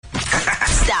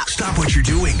Stop what you're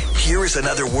doing. Here is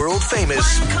another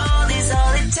world-famous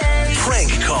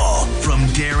prank call from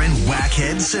Darren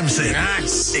Wackhead Simpson.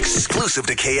 Nice. Exclusive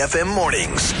to KFM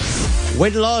Mornings.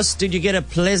 When last did you get a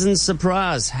pleasant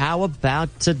surprise? How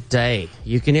about today?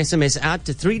 You can SMS out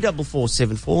to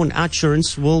 34474 and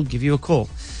Outsurance will give you a call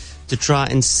to try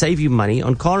and save you money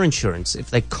on car insurance.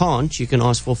 If they can't, you can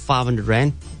ask for 500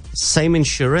 Rand. Same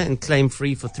insurer and claim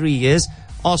free for 3 years.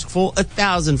 Ask for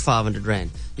 1,500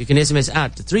 Rand. You can SMS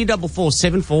out to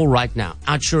 34474 right now.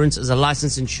 Outsurance is a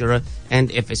licensed insurer and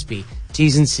FSP.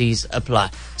 T's and C's apply.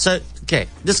 So, okay,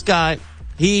 this guy,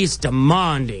 he's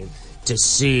demanding to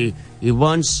see, he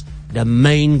wants the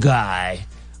main guy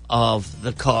of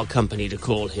the car company to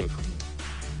call him.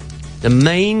 The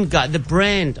main guy, the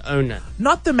brand owner.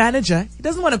 Not the manager. He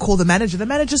doesn't want to call the manager. The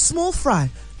manager's small fry.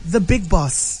 The big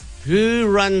boss. Who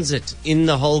runs it in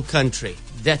the whole country?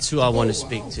 That's who I want to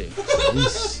speak to.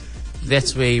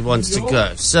 That's where he wants to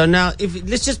go. So now,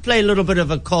 let's just play a little bit of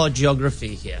a car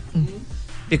geography here.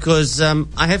 Because I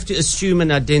have to assume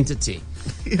an identity.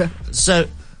 Yeah. So,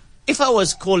 if I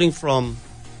was calling from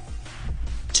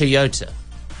Toyota,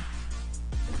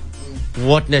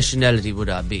 what nationality would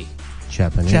I be?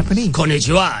 Japanese.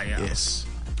 Konnichiwa. Yeah. Yes.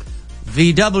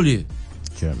 VW.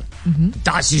 German.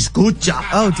 Das ist gut, ja.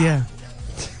 Oh, dear.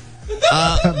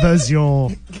 Those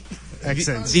your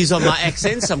accents. These are my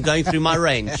accents. I'm going through my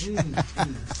range.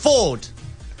 Ford.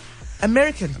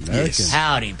 American. Yes.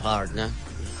 Howdy, partner.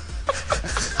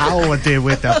 How would they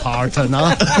with the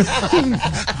partner?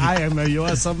 I am a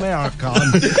U.S. American.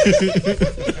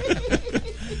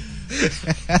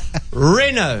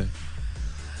 Renault.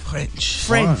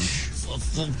 French.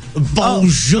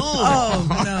 Bonjour. Oh,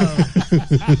 no.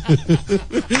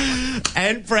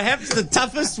 And perhaps the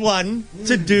toughest one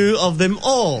to do of them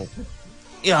all.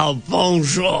 Yeah,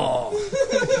 bonjour.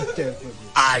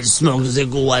 I smoke the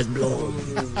white blood.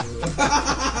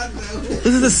 This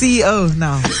is the CEO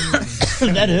now.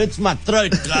 That hurts my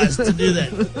throat, guys, to do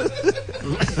that.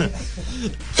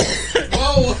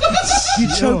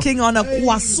 You're choking on a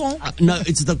poisson. No,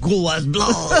 it's the white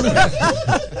blood.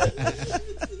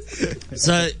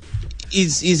 So,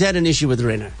 he's had an issue with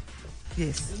Renault.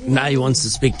 Yes. Now he wants to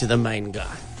speak to the main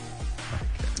guy.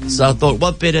 So I thought,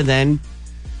 what better than,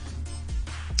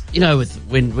 you know, with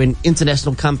when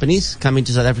international companies come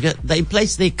into South Africa, they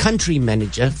place their country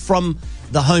manager from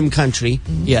the home country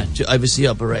here to oversee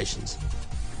operations.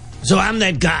 So I'm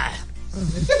that guy.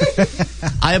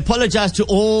 I apologize to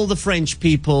all the French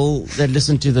people that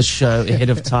listen to the show ahead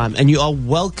of time, and you are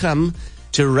welcome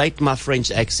to rate my French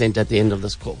accent at the end of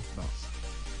this call.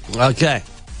 Okay.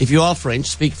 If you are French,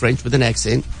 speak French with an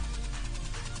accent,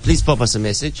 please pop us a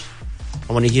message.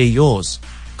 I want to hear yours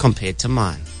compared to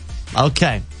mine.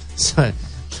 Okay. So,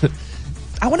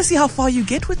 I want to see how far you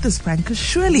get with this prank, because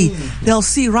surely they'll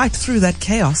see right through that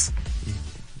chaos.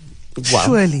 well,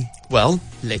 Surely. Well,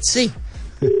 let's see.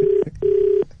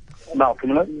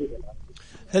 Malcolm,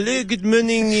 Hello, good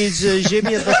morning. Is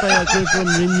Jamie Papayako from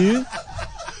Renew?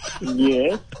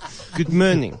 yes. Good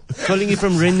morning. Calling you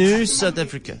from Renew, South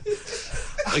Africa.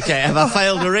 Okay, have I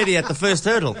failed already at the first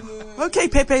hurdle? Okay,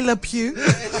 Pepe Le Pew.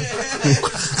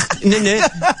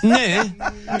 No.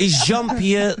 It's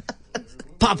Jean-Pierre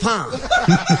Papin.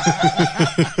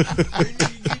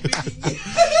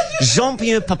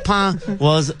 Jean-Pierre Papin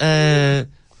was a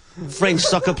French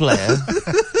soccer player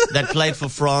that played for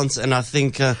France and I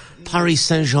think Paris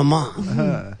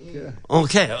Saint-Germain.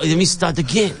 Okay, let me start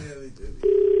again.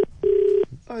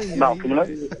 Malcolm,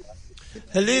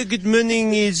 Hello, good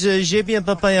morning. Is Jamie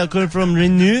Papayako from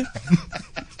Renew?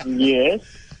 yes.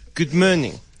 Good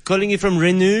morning. Calling you from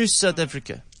Renew, South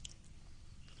Africa.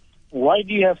 Why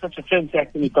do you have such a French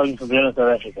accent calling from South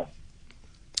Africa?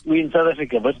 We're in South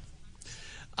Africa, but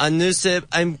I know, sir.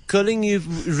 I'm calling you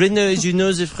Renault, as you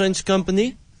know, the French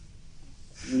company.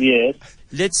 yes.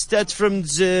 Let's start from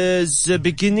the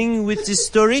beginning with this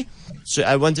story. So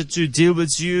I wanted to deal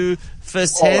with you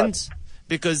firsthand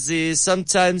because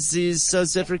sometimes these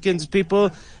South African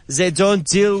people, they don't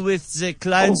deal with their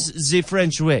clients the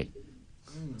French way.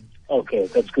 Okay,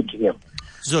 that's good to hear.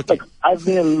 It's okay. Look, I've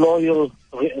been a loyal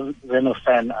Renault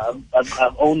fan.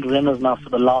 I've owned Renault now for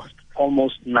the last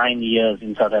almost 9 years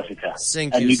in South Africa.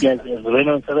 Thank and you, you sir. guys have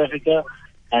Renault in South Africa,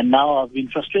 and now I've been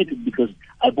frustrated because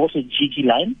I bought a GT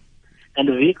line, and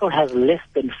the vehicle has less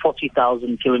than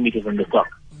 40,000 kilometers on the clock.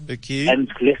 Okay. And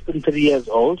it's less than 3 years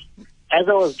old. As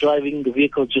I was driving, the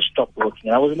vehicle just stopped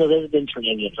working. I was in a residential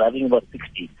area, driving about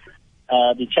 60.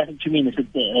 They chatted to me and they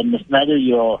said, Mr.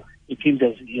 Nader, it seems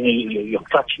as your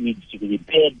clutch needs to be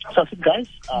repaired. So I said, guys,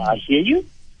 I hear you.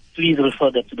 Please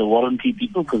refer that to the warranty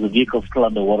people because the vehicle's still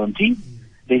under warranty.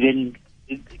 They then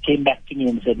came back to me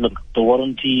and said, look, the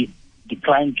warranty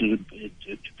declined to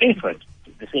pay for it.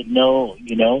 They said, no,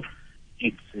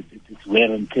 it's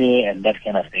wear and tear and that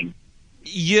kind of thing.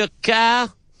 Your car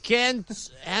can't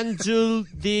handle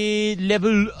the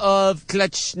level of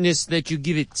clutchness that you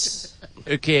give it.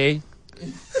 Okay?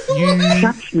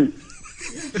 Clutchness.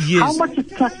 Yes. How much of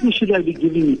clutchness should I be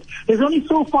giving it? There's only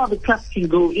so far the clutch can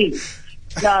go in.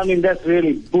 No, I mean, that's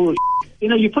really bullshit.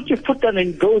 You put your foot down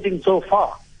and it goes in so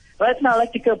far. Right now, I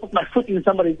like to go put my foot in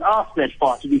somebody's ass that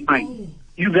far, to be frank.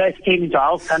 You guys came into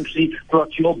our country,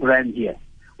 brought your brand here.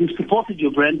 We've supported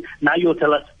your brand. Now you'll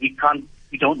tell us we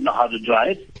don't know how to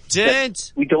drive.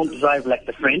 We don't drive like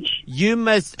the French. You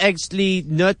must actually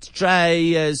not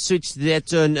try switch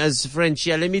that on as French.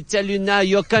 Yeah, let me tell you now,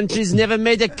 your country's never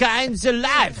made a car in their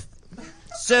life.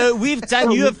 So we've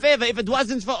done you a favor. If it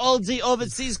wasn't for all the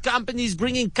overseas companies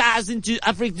bringing cars into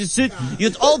Africa to suit,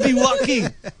 you'd all be walking.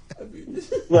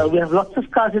 Well, we have lots of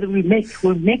cars that we make.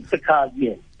 We make the cars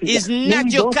here. It's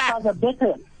not your those car. Cars are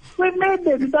better. We made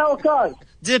them. It's our cars.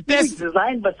 The best. It's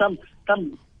designed by some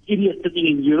idiot sitting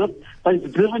in Europe, but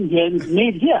it's driven here and it's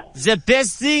made here. The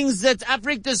best things that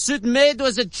Africa Suit made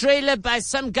was a trailer by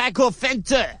some guy called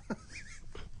Fenter.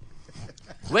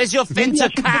 Where's your Maybe I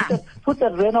Fenter should car? put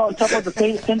that Renault on top of the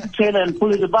Fender trailer and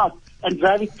pull it about and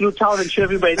drive it through town and show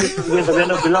everybody this is where the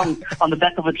Renault belongs, on the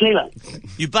back of a trailer.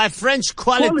 You buy French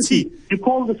quality. You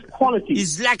call this quality.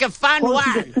 It's like a fine Quality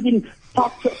wine. that's sitting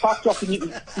parked up at your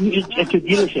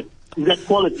dealership. Is that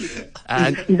quality?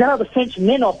 Is that how the French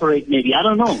men operate, maybe? I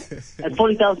don't know. At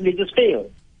 40,000, they just fail.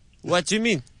 What do you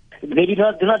mean? Maybe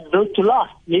they're not built to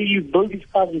last. Maybe you build these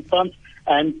cars in France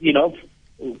and,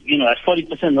 at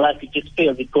 40% life, it just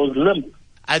fails. It goes limp.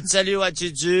 I tell you what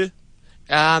you do.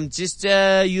 Just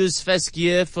use first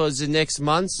gear for the next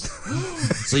month,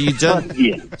 so you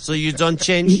don't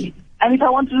change. And if I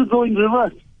wanted to go in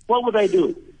reverse, what would I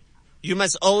do? You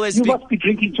must always You must be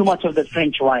drinking too much of that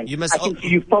French wine. I can see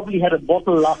you've probably had a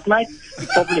bottle last night, you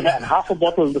probably had half a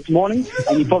bottle this morning,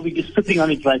 and you're probably just sipping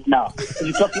on it right now. So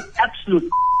you're talking absolute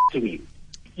to me.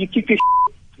 You keep your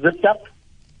zipped up.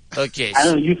 Okay. I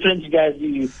don't know, you French guys,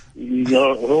 you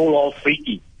roll all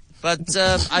freaky. But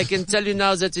I can tell you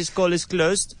now that this call is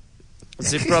closed.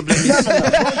 The problem is...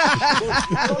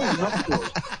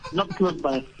 Not closed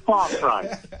by a far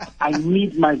cry. I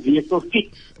need my vehicle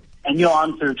fixed. And your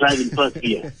answer is driving first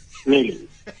gear. Really.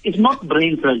 It's not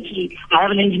brain surgery. I have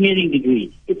an engineering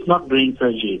degree. It's not brain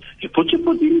surgery. You put your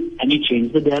foot in and you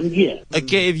change the damn gear.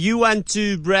 Okay, if you want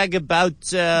to brag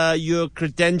about your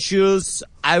credentials,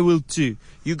 I will too.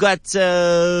 You got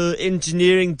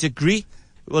engineering degree.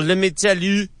 Well, let me tell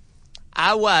you,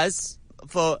 I was,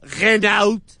 for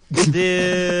Renault,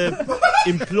 the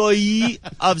employee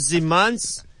of the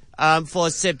month for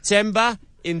September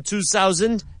in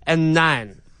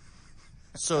 2009.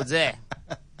 So there.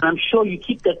 I'm sure you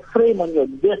keep that frame on your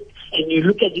desk and you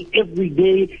look at it every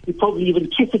day. You probably even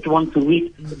kiss it once a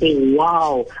week and say,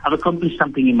 wow, I've accomplished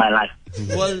something in my life.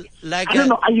 Well, like I don't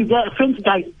know, are you guys, French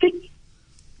guys thick?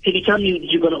 Can you tell me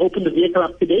you're going to open the vehicle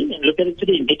up today and look at it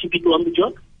today and get you people on the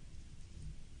job?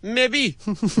 Maybe.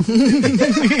 What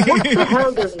the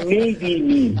hell does maybe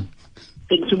mean?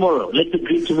 Then tomorrow, let's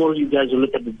agree tomorrow you guys will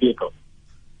look at the vehicle.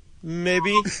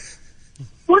 Maybe.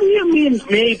 What do you mean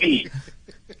maybe?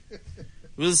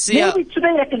 We'll see. Maybe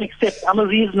today I can accept. I'm a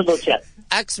reasonable chap.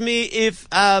 Ask me if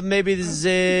maybe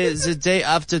the day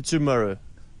after tomorrow.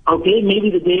 Okay,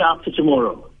 maybe the day after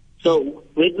tomorrow. So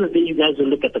wait till the day you guys will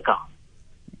look at the car.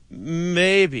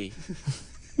 Maybe.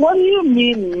 What do you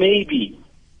mean maybe?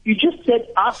 You just said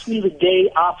ask me the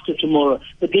day after tomorrow.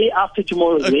 The day after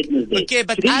tomorrow is Wednesday. Okay,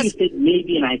 but today you said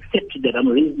maybe and I accepted that. I'm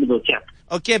a reasonable chap.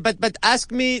 Okay, but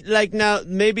ask me like now,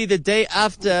 maybe the day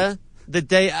after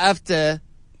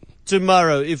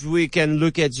tomorrow, if we can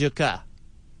look at your car.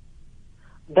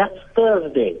 That's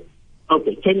Thursday.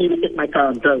 Okay, can you look at my car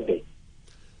on Thursday?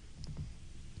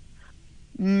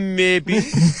 Maybe.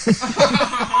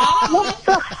 What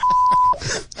the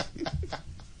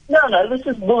No, this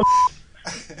is bullshit.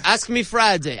 Ask me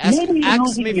Friday. Maybe you're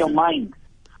losing your mind.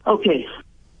 Okay,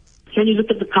 can you look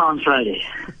at the car on Friday?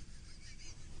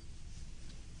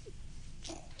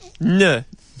 No.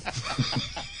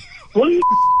 What do you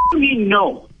mean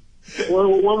no?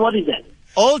 What is that?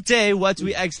 All day, what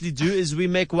we actually do is we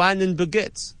make wine and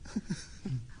baguettes.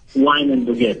 Wine and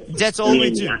baguette. That's all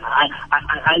we do.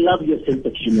 I love your sense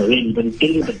of humor, really, but it's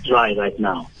getting a bit dry right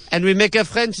now. And we make a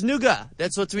French nougat.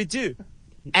 That's what we do.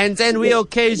 And then we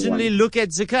occasionally look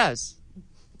at the cars.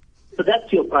 So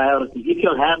that's your priority. If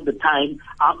you'll have the time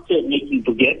after making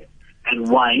baguette and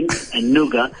wine and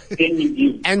nougat, then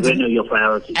you give Renault your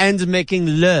priority. And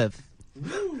making love.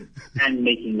 and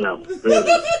making love.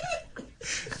 Really.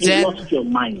 You've Dad- lost your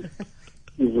mind.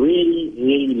 You've really,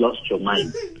 really lost your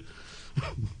mind.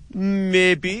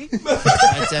 Maybe.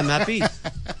 But I'm happy.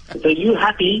 So you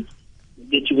happy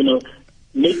that you're going to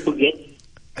make baguette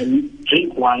and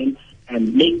drink wine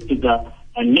and make sugar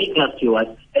and make love to your wife.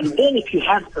 And then if you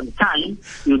have some time,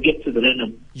 you'll get to the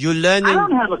random. You're I learning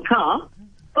don't have a car,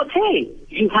 but hey,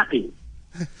 you happy.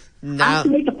 I now. have to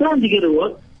make a plan to get to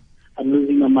work. I'm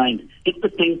losing my mind. Get the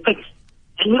thing fixed.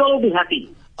 And we'll all be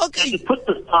happy. I Okay. can put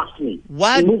this past me.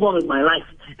 What? And move on with my life.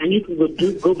 And you can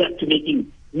go back to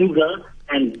making nougat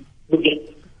and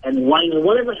baguette and wine or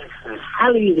whatever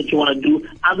hell it is that you want to do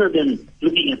other than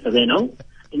looking at the Renault.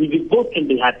 And you both can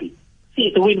be happy. See,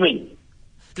 it's a win-win.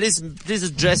 Please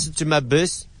address it to my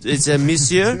boss. It's a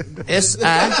Monsieur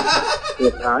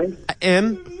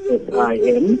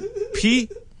S-I-M-P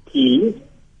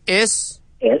S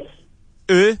S.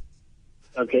 E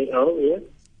Okay, oh, yeah.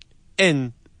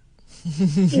 N.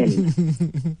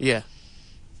 N. Yeah.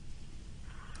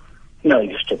 No,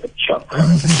 you stupid chop.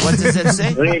 What does that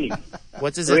say? Really?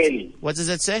 What does that? Really? What does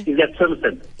that say? Is that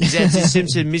Simpson? Is that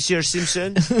Simpson, Monsieur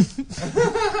Simpson?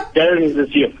 Darren, is this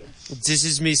you? This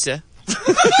is me, sir.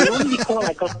 The only call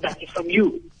I got back is from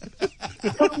you.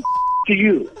 Talking to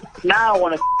you. Now I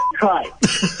want to cry.